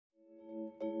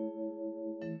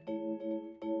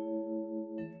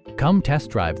Come test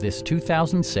drive this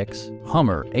 2006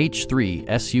 Hummer H3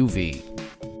 SUV.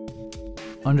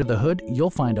 Under the hood, you'll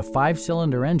find a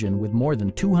 5-cylinder engine with more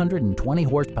than 220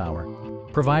 horsepower,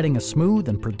 providing a smooth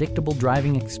and predictable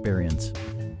driving experience.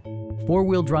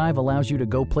 4-wheel drive allows you to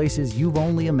go places you've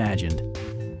only imagined.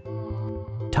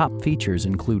 Top features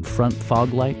include front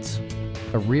fog lights,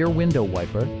 a rear window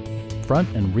wiper, front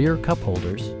and rear cup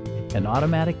holders, an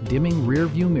automatic dimming rear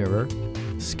view mirror,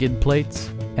 skid plates,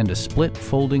 and a split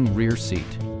folding rear seat.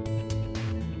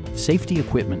 Safety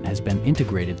equipment has been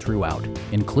integrated throughout,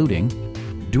 including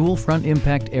dual front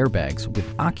impact airbags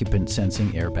with occupant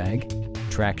sensing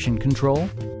airbag, traction control,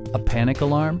 a panic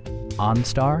alarm,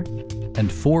 OnStar, and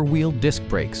 4-wheel disc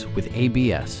brakes with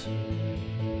ABS.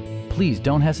 Please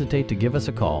don't hesitate to give us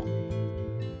a call.